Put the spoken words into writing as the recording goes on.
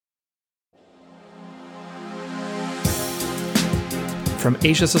From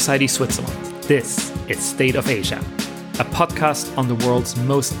Asia Society Switzerland, this is State of Asia, a podcast on the world's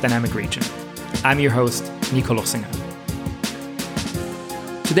most dynamic region. I'm your host, Nico Lossinger.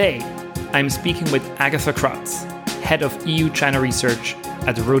 Today, I'm speaking with Agatha Kratz, head of EU-China research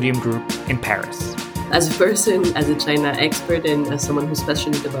at the Rhodium Group in Paris. As a person, as a China expert, and as someone who's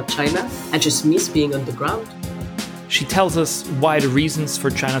passionate about China, I just miss being on the ground. She tells us why the reasons for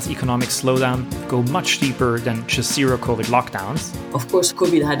China's economic slowdown go much deeper than just zero COVID lockdowns. Of course,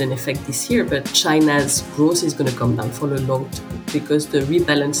 COVID had an effect this year, but China's growth is going to come down for a long time because the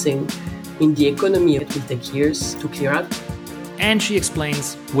rebalancing in the economy will take years to clear out. And she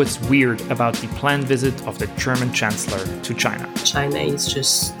explains what's weird about the planned visit of the German Chancellor to China. China is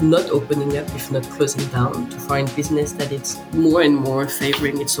just not opening up, if not closing down, to foreign business, that it's more and more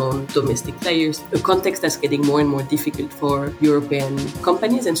favoring its own domestic players. A context that's getting more and more difficult for European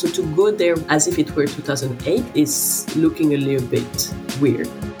companies. And so to go there as if it were 2008 is looking a little bit weird.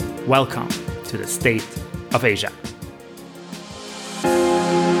 Welcome to the State of Asia.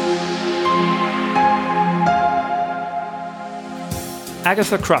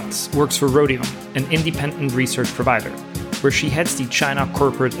 Agatha Kratz works for Rhodium, an independent research provider, where she heads the China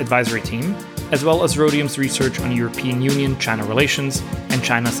Corporate Advisory Team, as well as Rhodium's research on European Union-China relations and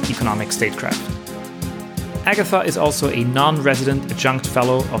China's economic statecraft. Agatha is also a non-resident adjunct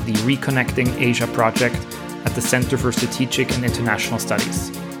fellow of the Reconnecting Asia project at the Centre for Strategic and International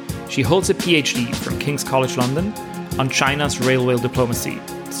Studies. She holds a PhD from King's College London on China's railway diplomacy,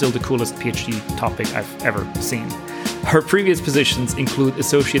 still the coolest PhD topic I've ever seen. Her previous positions include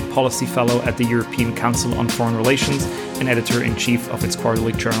Associate Policy Fellow at the European Council on Foreign Relations and Editor-in-Chief of its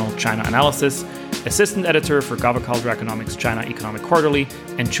quarterly journal China Analysis, Assistant Editor for Gavekaldra Economics China Economic Quarterly,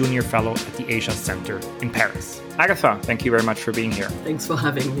 and Junior Fellow at the Asia Center in Paris. Agatha, thank you very much for being here. Thanks for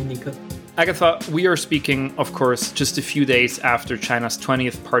having me, Nico. Agatha, we are speaking, of course, just a few days after China's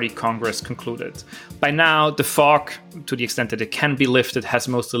 20th Party Congress concluded. By now, the fog, to the extent that it can be lifted, has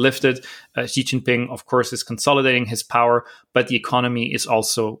mostly lifted. Xi Jinping, of course, is consolidating his power, but the economy is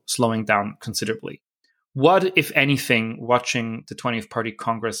also slowing down considerably. What, if anything, watching the 20th Party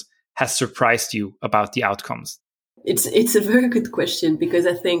Congress has surprised you about the outcomes? It's a very good question because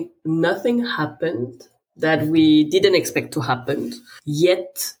I think nothing happened that we didn't expect to happen.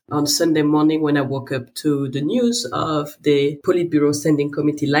 Yet, on Sunday morning, when I woke up to the news of the Politburo Standing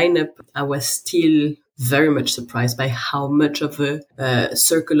Committee lineup, I was still very much surprised by how much of a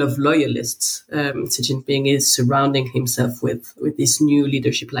circle of loyalists Xi Jinping is surrounding himself with this new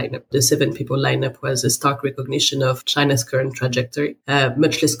leadership lineup. The 7 people lineup was a stark recognition of China's current trajectory,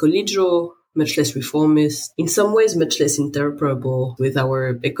 much less collegial, much less reformist, in some ways much less interoperable with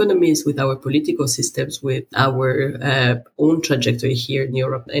our economies, with our political systems, with our own trajectory here in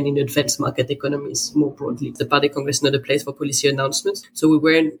Europe and in advanced market economies more broadly. The Party Congress is not a place for policy announcements, so we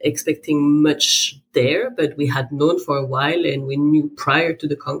weren't expecting much there, but we had known for a while and we knew prior to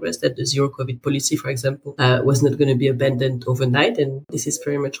the Congress that the zero COVID policy, for example, was not going to be abandoned overnight, and this is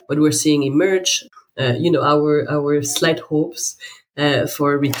very much what we're seeing emerge. Our slight hopes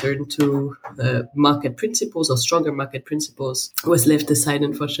for a return to market principles or stronger market principles was left aside,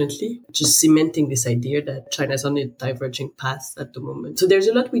 unfortunately, just cementing this idea that China is on a diverging path at the moment. So there's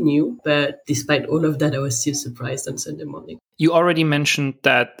a lot we knew, but despite all of that, I was still surprised on Sunday morning. You already mentioned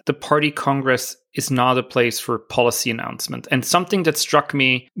that the Party Congress is not a place for policy announcement. And something that struck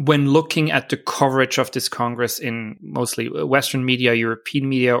me when looking at the coverage of this Congress in mostly Western media, European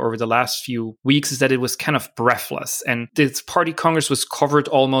media over the last few weeks is that it was kind of breathless. And this Party Congress was covered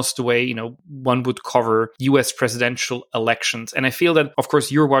almost the way, one would cover US presidential elections. And I feel that, of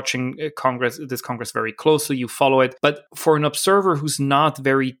course, you're watching this Congress very closely, you follow it. But for an observer who's not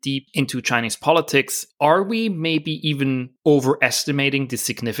very deep into Chinese politics, are we maybe even overestimating the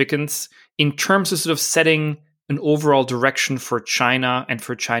significance in terms of sort of setting an overall direction for China and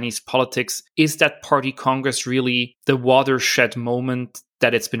for Chinese politics? Is that Party Congress really the watershed moment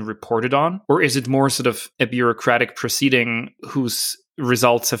that it's been reported on? Or is it more sort of a bureaucratic proceeding whose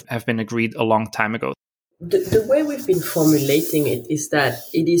results have been agreed a long time ago? The way we've been formulating it is that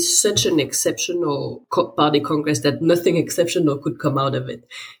it is such an exceptional Party Congress that nothing exceptional could come out of it.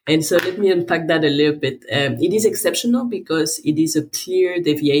 And so let me unpack that a little bit. It is exceptional because it is a clear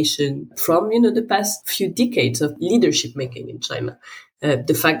deviation from, the past few decades of leadership making in China.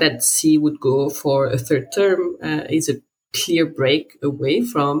 The fact that Xi would go for a third term is a clear break away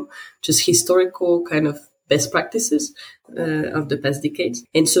from just historical kind of best practices of the past decades.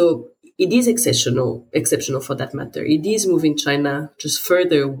 And so it is exceptional for that matter. It is moving China just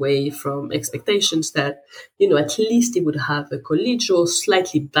further away from expectations that, at least it would have a collegial,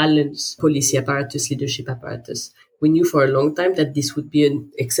 slightly balanced policy apparatus, leadership apparatus. We knew for a long time that this would be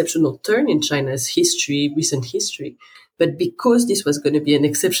an exceptional turn in China's history, recent history. But because this was going to be an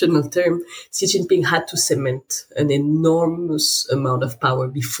exceptional term, Xi Jinping had to cement an enormous amount of power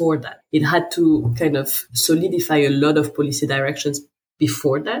before that. It had to kind of solidify a lot of policy directions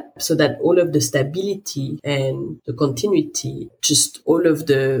before that, so that all of the stability and the continuity, just all of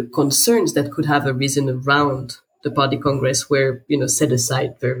the concerns that could have arisen around the Party Congress were, set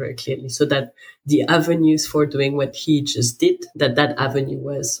aside very, very clearly, so that the avenues for doing what he just did, that avenue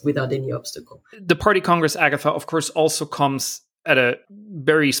was without any obstacle. The Party Congress, Agatha, of course, also comes at a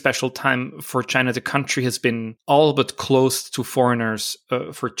very special time for China. The country has been all but closed to foreigners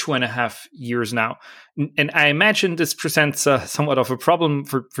for 2.5 years now. And I imagine this presents somewhat of a problem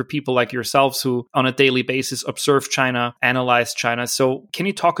for people like yourselves who on a daily basis observe China, analyze China. So can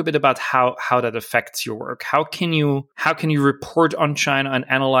you talk a bit about how that affects your work? How can you report on China and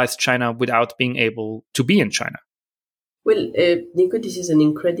analyze China without being able to be in China? Well, Nico, this is an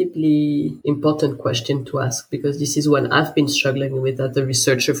incredibly important question to ask, because this is one I've been struggling with as a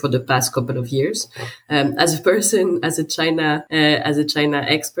researcher for the past couple of years. As a person, as a China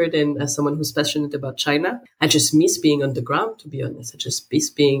expert, and as someone who's passionate about China, I just miss being on the ground, to be honest. I just miss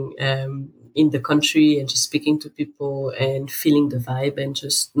being in the country and just speaking to people and feeling the vibe and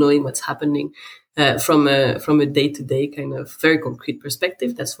just knowing what's happening. From a day-to-day kind of very concrete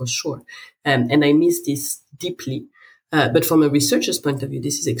perspective, that's for sure. And I miss this deeply. But from a researcher's point of view,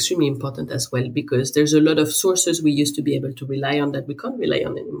 this is extremely important as well, because there's a lot of sources we used to be able to rely on that we can't rely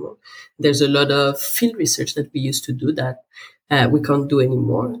on anymore. There's a lot of field research that we used to do that we can't do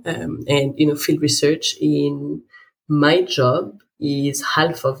anymore. And field research in my job is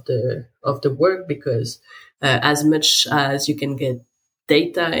half of the work, because as much as you can get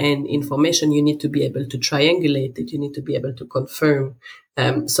data and information, you need to be able to triangulate it. You need to be able to confirm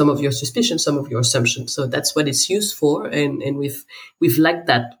some of your suspicions, some of your assumptions. So that's what it's used for, and we've lacked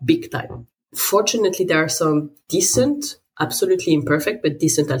that big time. Fortunately, there are some decent, absolutely imperfect, but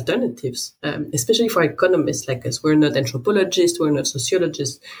decent alternatives, especially for economists like us. We're not anthropologists, we're not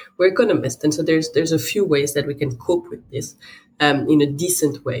sociologists, we're economists. And so there's a few ways that we can cope with this in a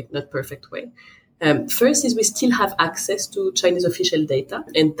decent way, not perfect way. First is we still have access to Chinese official data,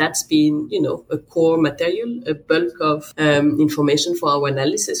 and that's been, a core material, a bulk of information for our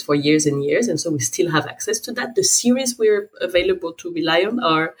analysis for years and years, and so we still have access to that. The series we're available to rely on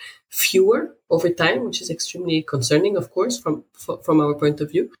are fewer over time, which is extremely concerning, of course, from our point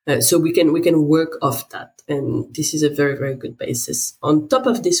of view. So we can work off that, and this is a very, very good basis. On top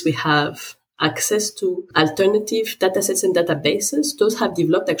of this, we have access to alternative datasets and databases. Those have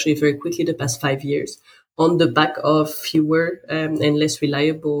developed actually very quickly the past 5 years on the back of fewer and less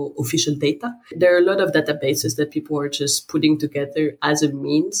reliable official data. There are a lot of databases that people are just putting together as a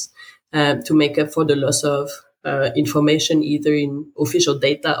means to make up for the loss of information, either in official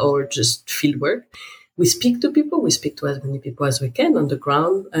data or just fieldwork. We speak to people. We speak to as many people as we can on the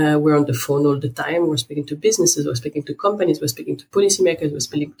ground. We're on the phone all the time. We're speaking to businesses. We're speaking to companies. We're speaking to policymakers. We're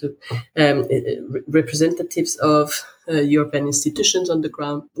speaking to representatives of European institutions on the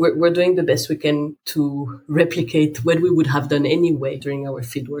ground. We're doing the best we can to replicate what we would have done anyway during our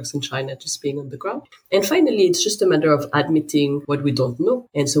fieldworks in China, just being on the ground. And finally, it's just a matter of admitting what we don't know.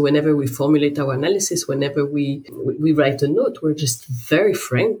 And so whenever we formulate our analysis, whenever we write a note, we're just very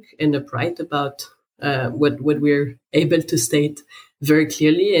frank and upright about what we're able to state very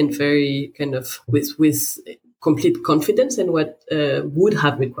clearly and very kind of with complete confidence, and what would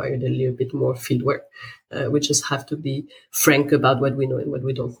have required a little bit more fieldwork. We just have to be frank about what we know and what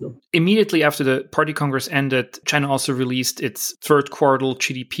we don't know. Immediately after the Party Congress ended, China also released its third quarter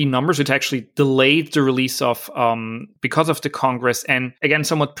GDP numbers, which actually delayed the release of because of the Congress. And again,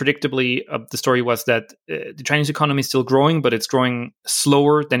 somewhat predictably, the story was that the Chinese economy is still growing, but it's growing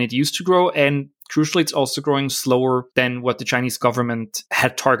slower than it used to grow. And crucially, it's also growing slower than what the Chinese government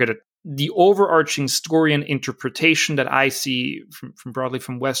had targeted. The overarching story and interpretation that I see from broadly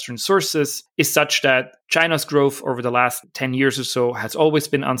from Western sources is such that China's growth over the last 10 years or so has always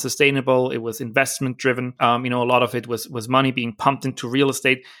been unsustainable. It was investment driven. A lot of it was money being pumped into real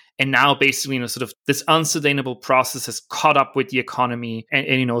estate. And now basically, sort of this unsustainable process has caught up with the economy.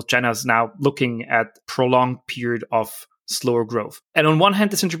 And China is now looking at prolonged period of slower growth. And on one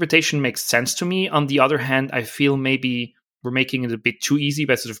hand, this interpretation makes sense to me. On the other hand, I feel maybe we're making it a bit too easy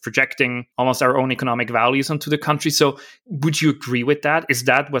by sort of projecting almost our own economic values onto the country. So would you agree with that? Is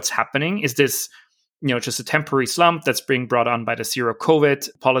that what's happening? Is this, just a temporary slump that's being brought on by the zero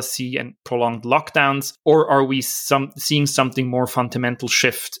COVID policy and prolonged lockdowns? Or are we seeing something more fundamental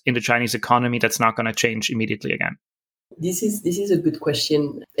shift in the Chinese economy that's not going to change immediately again? This is a good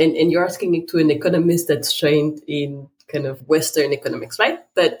question, and you're asking it to an economist that's trained in kind of Western economics, right?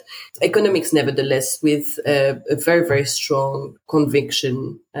 But economics, nevertheless, with a very, very strong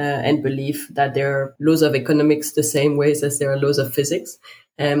conviction and belief that there are laws of economics the same ways as there are laws of physics,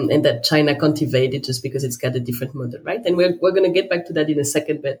 and that China can't evade it just because it's got a different model, right? And we're going to get back to that in a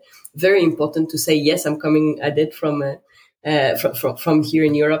second, but very important to say, yes, I'm coming at it from here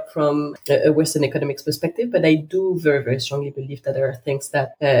in Europe, from a Western economics perspective. But I do very, very strongly believe that there are things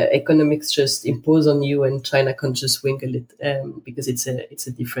that economics just impose on you, and China can't just wingle it because it's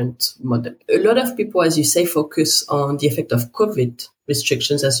a different model. A lot of people, as you say, focus on the effect of COVID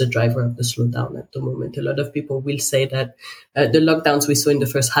restrictions as the driver of the slowdown at the moment. A lot of people will say that the lockdowns we saw in the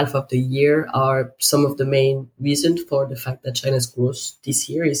first half of the year are some of the main reasons for the fact that China's growth this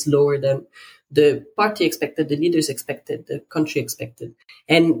year is lower than the party expected, the leaders expected, the country expected.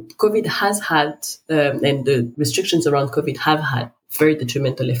 And COVID has had, and the restrictions around COVID have had very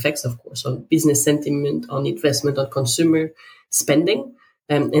detrimental effects, of course, on business sentiment, on investment, on consumer spending.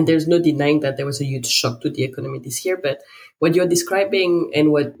 And there's no denying that there was a huge shock to the economy this year. But what you're describing and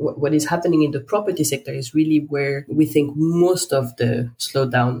what is happening in the property sector is really where we think most of the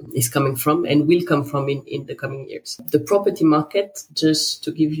slowdown is coming from and will come from in the coming years. The property market, just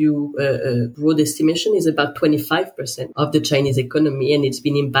to give you a broad estimation, is about 25% of the Chinese economy, and it's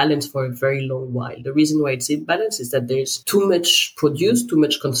been imbalanced for a very long while. The reason why it's imbalanced is that there's too much produced, too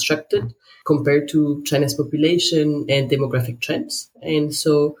much constructed, compared to China's population and demographic trends. And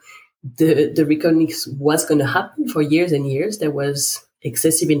so the reckoning was going to happen for years and years. There was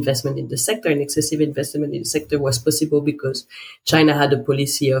excessive investment in the sector, and excessive investment in the sector was possible because China had a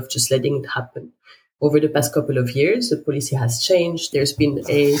policy of just letting it happen. Over the past couple of years, the policy has changed. There's been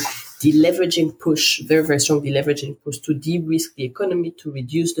a deleveraging push, very, very strong deleveraging push to de-risk the economy, to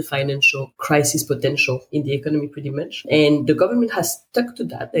reduce the financial crisis potential in the economy pretty much. And the government has stuck to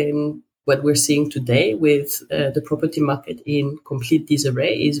that. And what we're seeing today with the property market in complete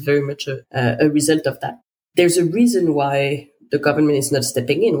disarray is very much a result of that. There's a reason why the government is not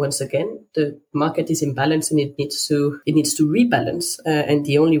stepping in. Once again, the market is imbalanced and it needs to rebalance. And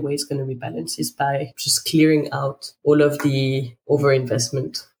the only way it's going to rebalance is by just clearing out all of the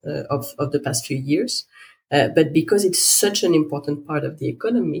overinvestment of the past few years. But because it's such an important part of the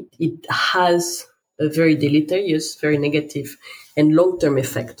economy, it has a very deleterious, very negative and long-term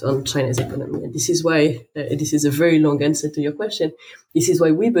effect on China's economy. And this is why, this is a very long answer to your question. This is why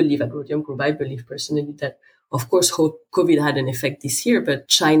we believe at Rhodium Group, I believe personally that, of course, COVID had an effect this year, but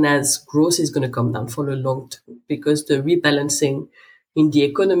China's growth is going to come down for the long term because the rebalancing in the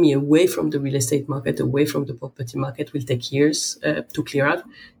economy away from the real estate market, away from the property market will take years to clear out.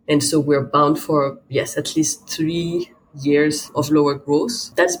 And so we're bound for, yes, at least 3 years of lower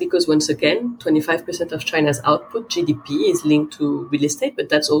growth. That's because, once again, 25% of China's output, GDP, is linked to real estate, but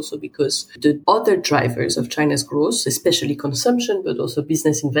that's also because the other drivers of China's growth, especially consumption, but also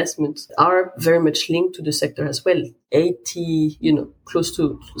business investments, are very much linked to the sector as well. Close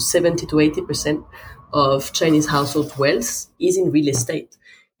to 70 to 80% of Chinese household wealth is in real estate.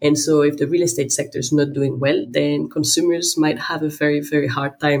 And so if the real estate sector is not doing well, then consumers might have a very, very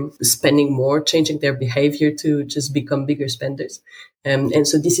hard time spending more, changing their behavior to just become bigger spenders. And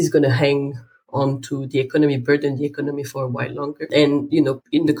so this is going to hang on to the economy, burden the economy for a while longer. And,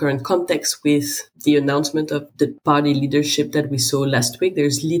 in the current context with the announcement of the party leadership that we saw last week,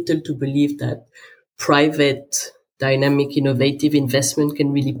 there's little to believe that private dynamic, innovative investment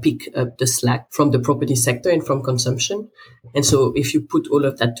can really pick up the slack from the property sector and from consumption. And so if you put all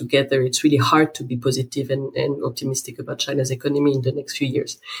of that together, it's really hard to be positive and optimistic about China's economy in the next few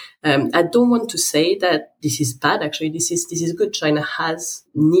years. I don't want to say that this is bad. Actually, this is good. China has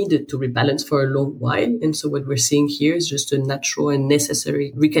needed to rebalance for a long while. And so what we're seeing here is just a natural and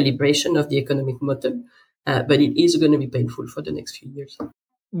necessary recalibration of the economic model. But it is going to be painful for the next few years.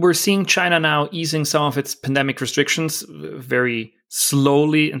 We're seeing China now easing some of its pandemic restrictions very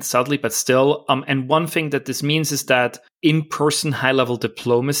slowly and subtly, but still. And one thing that this means is that in-person high-level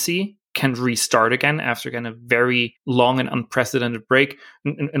diplomacy can restart again after a very long and unprecedented break.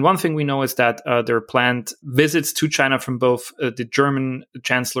 And one thing we know is that there are planned visits to China from both the German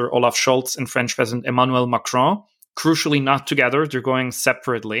Chancellor Olaf Scholz and French President Emmanuel Macron. Crucially, not together. They're going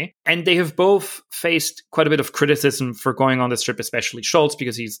separately. And they have both faced quite a bit of criticism for going on this trip, especially Scholz,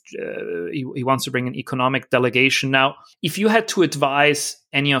 because he wants to bring an economic delegation. Now, if you had to advise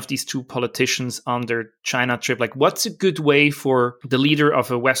any of these two politicians on their China trip, what's a good way for the leader of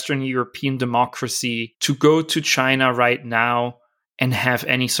a Western European democracy to go to China right now and have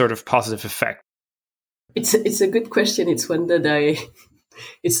any sort of positive effect? It's a good question. It's one that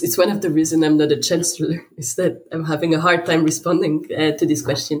It's one of the reasons I'm not a chancellor, is that I'm having a hard time responding to this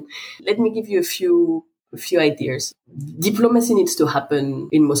question. Let me give you a few ideas. Diplomacy needs to happen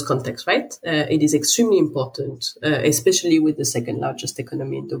in most contexts, right? It is extremely important, especially with the second largest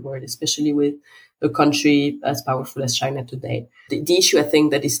economy in the world, especially with a country as powerful as China today. The issue, I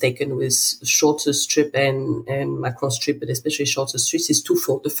think, that is taken with Scholz's trip and Macron's trip, but especially Scholz's trip, is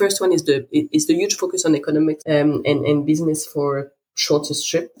twofold. The first one is the huge focus on economics and business for Scholz's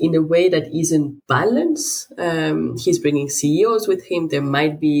trip in a way that isn't balanced. He's bringing CEOs with him. There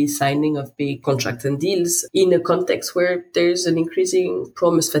might be signing of big contracts and deals in a context where there's an increasing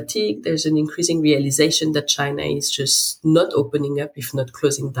promise fatigue. There's an increasing realization that China is just not opening up, if not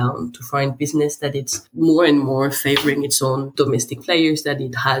closing down, to foreign business, that it's more and more favoring its own domestic players, that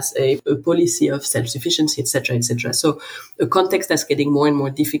it has a policy of self-sufficiency, etc., etc. So a context that's getting more and more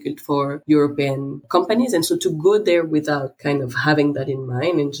difficult for European companies. And so to go there without kind of having that in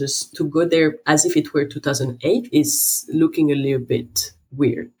mind and just to go there as if it were 2008 is looking a little bit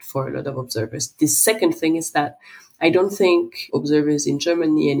weird for a lot of observers. The second thing is that I don't think observers in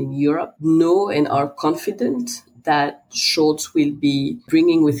Germany and in Europe know and are confident that Scholz will be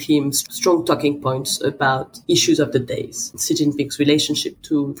bringing with him strong talking points about issues of the days. Xi Jinping's relationship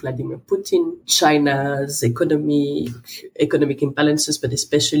to Vladimir Putin, China's economic imbalances, but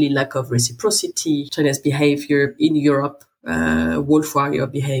especially lack of reciprocity, China's behavior in Europe, Wolf warrior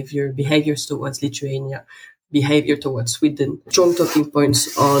behaviors towards Lithuania, behavior towards Sweden, strong talking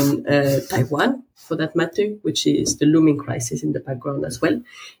points on Taiwan, for that matter, which is the looming crisis in the background as well.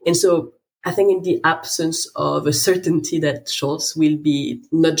 And so I think in the absence of a certainty that Scholz will be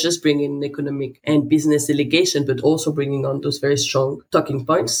not just bringing economic and business delegation, but also bringing on those very strong talking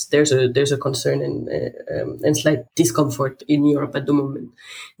points, there's a concern and slight discomfort in Europe at the moment.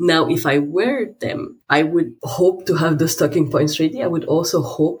 Now, if I were them, I would hope to have those talking points ready. I would also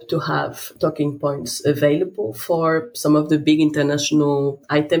hope to have talking points available for some of the big international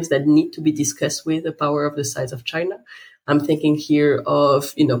items that need to be discussed with a power of the size of China. I'm thinking here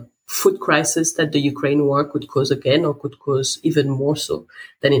of, food crisis that the Ukraine war could cause again, or could cause even more so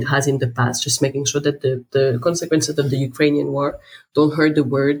than it has in the past, just making sure that the consequences of the Ukrainian war don't hurt the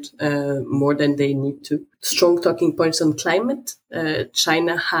world more than they need to. Strong talking points on climate.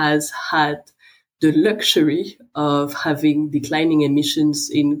 China has had the luxury of having declining emissions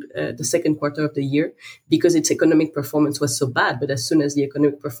in the second quarter of the year because its economic performance was so bad. But as soon as the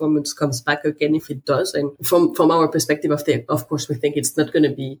economic performance comes back again, if it does, and from our perspective, of course, we think it's not going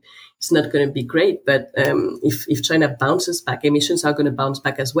to be great. But if China bounces back, emissions are going to bounce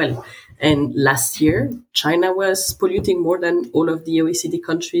back as well. And last year, China was polluting more than all of the OECD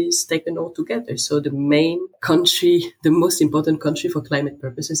countries taken all together. So the main country, the most important country for climate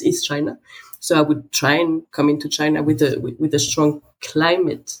purposes is China. So I would try and come into China with a strong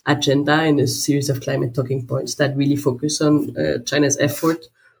climate agenda and a series of climate talking points that really focus on China's effort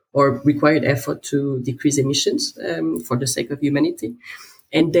or required effort to decrease emissions for the sake of humanity.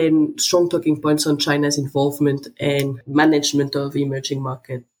 And then strong talking points on China's involvement and management of emerging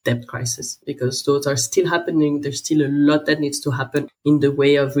market debt crisis, because those are still happening. There's still a lot that needs to happen in the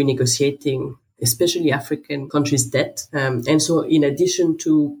way of renegotiating, especially African countries' debt. And so in addition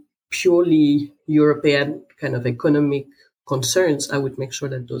to purely European kind of economic concerns, I would make sure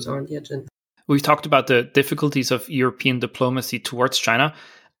that those are on the agenda. We've talked about the difficulties of European diplomacy towards China.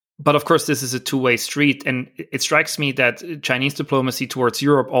 But of course, this is a two-way street. And it strikes me that Chinese diplomacy towards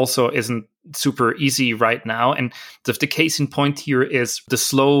Europe also isn't super easy right now. And the case in point here is the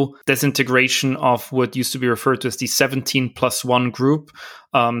slow disintegration of what used to be referred to as the 17+1 group.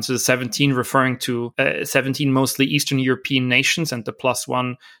 So the 17 referring to 17 mostly Eastern European nations and the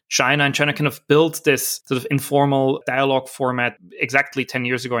 +1 China. And China kind of built this sort of informal dialogue format exactly 10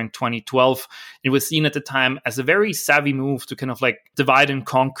 years ago in 2012. It was seen at the time as a very savvy move to kind of like divide and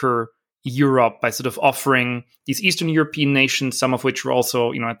conquer Europe by sort of offering these Eastern European nations, some of which were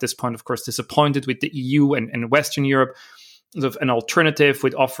also, at this point, of course, disappointed with the EU and Western Europe, sort of an alternative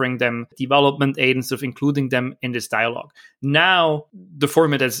with offering them development aid and sort of including them in this dialogue. Now, the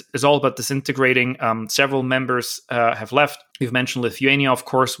format is all about disintegrating. Several members have left. We've mentioned Lithuania, of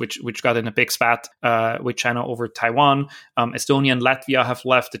course, which got in a big spat with China over Taiwan. Estonia and Latvia have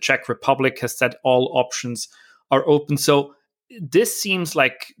left. The Czech Republic has said all options are open. So this seems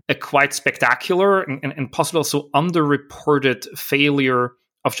like a quite spectacular and possibly also underreported failure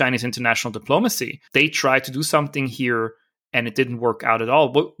of Chinese international diplomacy. They tried to do something here and it didn't work out at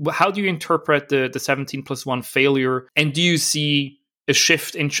all. But how do you interpret the 17+1 failure? And do you see a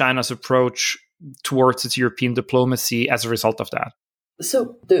shift in China's approach towards its European diplomacy as a result of that?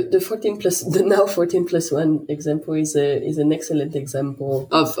 So the now 14+1 example is an excellent example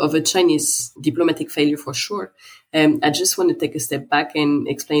of a Chinese diplomatic failure for sure. I just want to take a step back and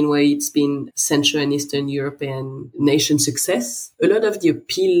explain why it's been Central and Eastern European nation success. A lot of the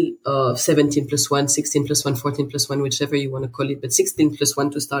appeal of 17+1, 16+1, 14+1, whichever you want to call it, but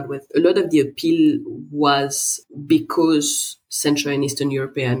 16+1 to start with, a lot of the appeal was because Central and Eastern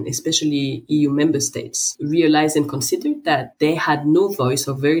European, especially EU member states, realized and considered that they had no voice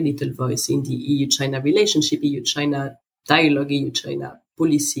or very little voice in the EU-China relationship, EU-China dialogue, EU-China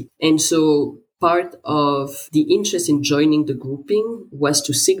policy. And so part of the interest in joining the grouping was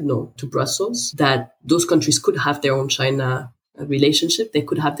to signal to Brussels that those countries could have their own China relationship, they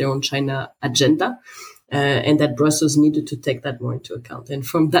could have their own China agenda, and that Brussels needed to take that more into account. And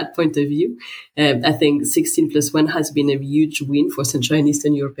from that point of view, I think 16+1 has been a huge win for Central and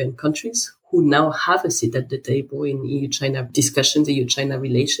Eastern European countries who now have a seat at the table in EU-China discussions, EU-China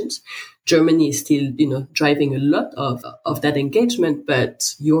relations. Germany is still, driving a lot of that engagement,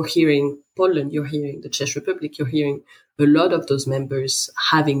 but you're hearing Poland, you're hearing the Czech Republic, you're hearing a lot of those members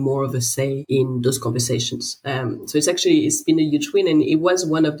having more of a say in those conversations. So it's been a huge win. And it was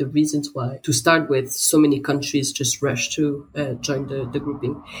one of the reasons why, to start with, so many countries just rushed to join the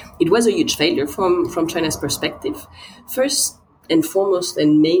grouping. It was a huge failure from China's perspective. First and foremost,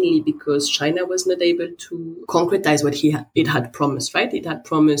 and mainly because China was not able to concretize what it had promised, right? It had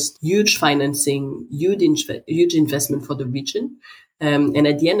promised huge financing, huge investment for the region. And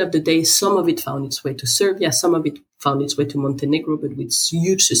at the end of the day, some of it found its way to Serbia, some of it found its way to Montenegro, but with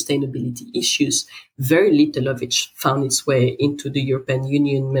huge sustainability issues. Very little of it found its way into the European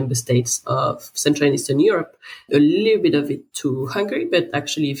Union member states of Central and Eastern Europe. A little bit of it to Hungary, but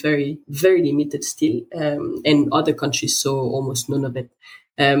actually very, very limited still. And other countries saw almost none of it.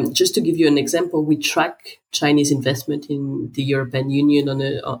 Just to give you an example, we track Chinese investment in the European Union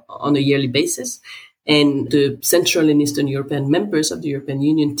on a yearly basis. And the Central and Eastern European members of the European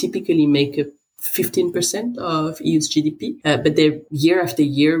Union typically make up 15% of EU's GDP, but they year after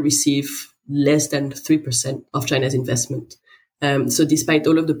year receive less than 3% of China's investment. So despite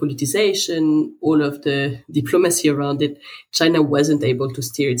all of the politicization, all of the diplomacy around it, China wasn't able to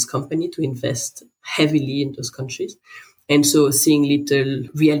steer its company to invest heavily in those countries. And so seeing little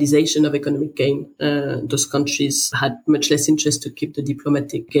realization of economic gain, those countries had much less interest to keep the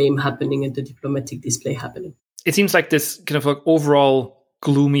diplomatic game happening and the diplomatic display happening. It seems like this kind of like overall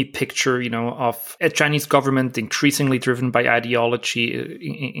gloomy picture, of a Chinese government increasingly driven by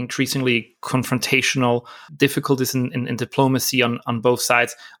ideology, increasingly confrontational, difficulties in diplomacy on both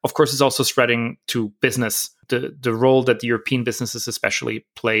sides. Of course, it's also spreading to business, the role that the European businesses especially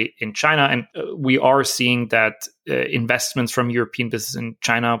play in China. And we are seeing that investments from European business in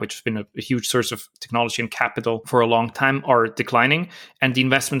China, which has been a huge source of technology and capital for a long time, are declining. And the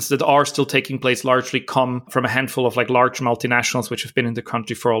investments that are still taking place largely come from a handful of large multinationals, which have been in the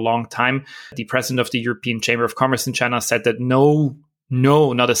country for a long time. The president of the European Chamber of Commerce in China said that no,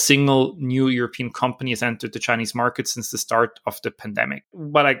 not a single new European company has entered the Chinese market since the start of the pandemic.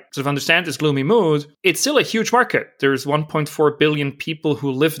 But I sort of understand this gloomy mood. It's still a huge market. There's 1.4 billion people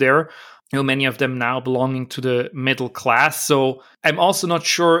who live there. Many of them now belonging to the middle class. So I'm also not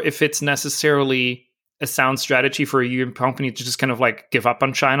sure if it's necessarily a sound strategy for a European company to just kind of give up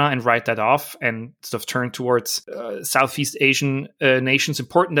on China and write that off and sort of turn towards Southeast Asian nations,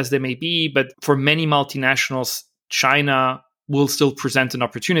 important as they may be. But for many multinationals, China will still present an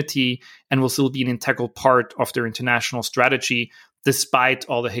opportunity and will still be an integral part of their international strategy, despite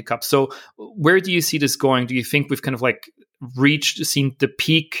all the hiccups. So where do you see this going? Do you think we've kind of seen the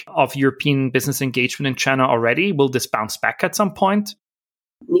peak of European business engagement in China already? Will this bounce back at some point?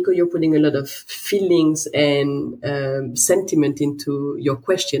 Nico, you're putting a lot of feelings and sentiment into your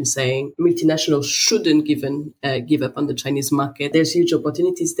question, saying multinationals shouldn't give up on the Chinese market. There's huge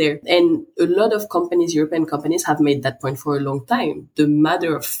opportunities there. And a lot of companies, European companies, have made that point for a long time. The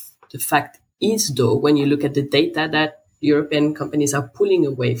matter of the fact is, though, when you look at the data, that European companies are pulling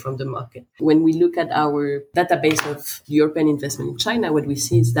away from the market. When we look at our database of European investment in China, what we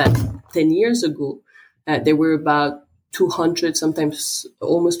see is that 10 years ago, there were about 200, sometimes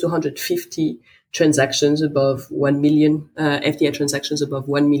almost 250 transactions above 1 million, FDI transactions above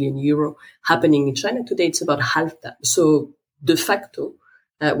 1 million euro happening in China. Today, it's about half that. So de facto,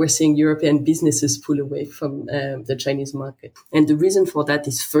 we're seeing European businesses pull away from the Chinese market. And the reason for that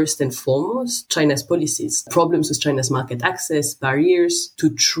is first and foremost, China's policies, problems with China's market access, barriers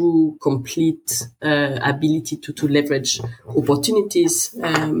to true, complete ability to leverage opportunities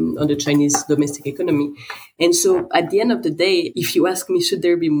on the Chinese domestic economy. And so at the end of the day, if you ask me, should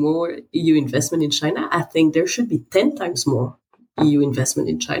there be more EU investment in China? I think there should be 10 times more EU investment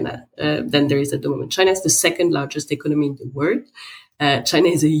in China than there is at the moment. China is the second largest economy in the world. China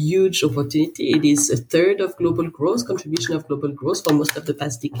is a huge opportunity. It is a third of global growth, contribution of global growth for most of the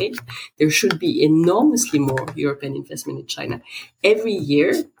past decade. There should be enormously more European investment in China. Every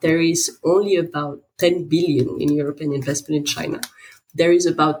year, there is only about 10 billion in European investment in China. There is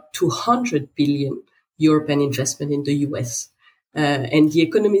about 200 billion European investment in the US. And the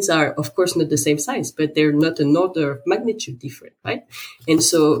economies are, of course, not the same size, but they're not an order of magnitude different, right? And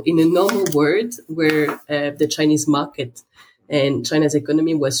so in a normal world where the Chinese market and China's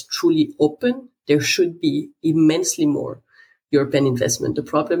economy was truly open, there should be immensely more European investment. The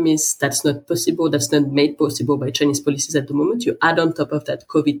problem is that's not possible. That's not made possible by Chinese policies at the moment. You add on top of that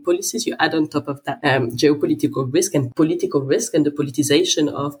COVID policies, you add on top of that geopolitical risk and political risk and the politicization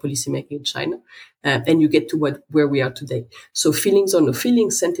of policymaking in China, and you get to where we are today. So feelings or no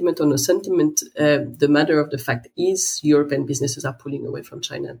feelings, sentiment or no sentiment, the matter of the fact is European businesses are pulling away from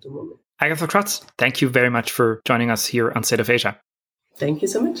China at the moment. Agatha Kratz, thank you very much for joining us here on State of Asia. Thank you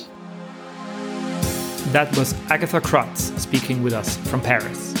so much. That was Agatha Kratz speaking with us from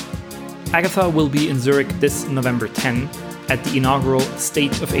Paris. Agatha will be in Zurich this November 10 at the inaugural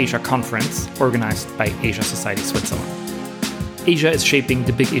State of Asia conference organized by Asia Society Switzerland. Asia is shaping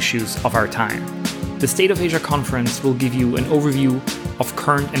the big issues of our time. The State of Asia conference will give you an overview of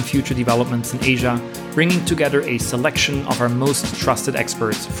current and future developments in Asia, bringing together a selection of our most trusted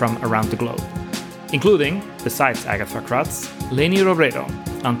experts from around the globe, including, besides Agatha Kratz, Leni Robredo,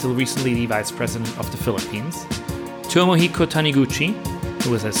 until recently the Vice President of the Philippines, Tomohiko Taniguchi, who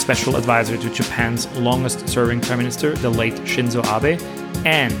was a special advisor to Japan's longest-serving Prime Minister, the late Shinzo Abe,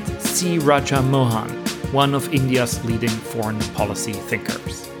 and C. Raja Mohan, one of India's leading foreign policy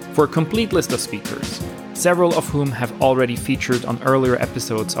thinkers. For a complete list of speakers, several of whom have already featured on earlier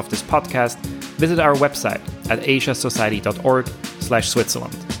episodes of this podcast, visit our website at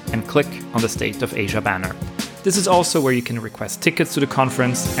asiasociety.org/Switzerland and click on the State of Asia banner. This is also where you can request tickets to the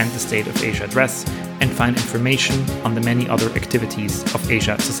conference and the State of Asia address and find information on the many other activities of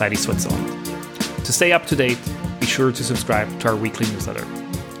Asia Society Switzerland. To stay up to date, be sure to subscribe to our weekly newsletter.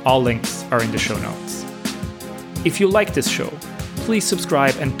 All links are in the show notes. If you like this show, please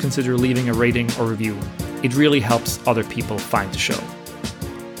subscribe and consider leaving a rating or review. It really helps other people find the show.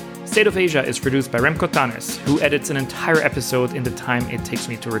 State of Asia is produced by Remco Tanes, who edits an entire episode in the time it takes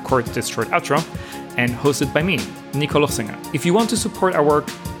me to record this short outro, and hosted by me, Nico Lochsinger. If you want to support our work,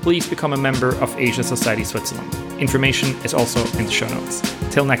 please become a member of Asia Society Switzerland. Information is also in the show notes.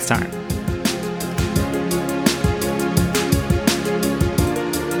 Till next time.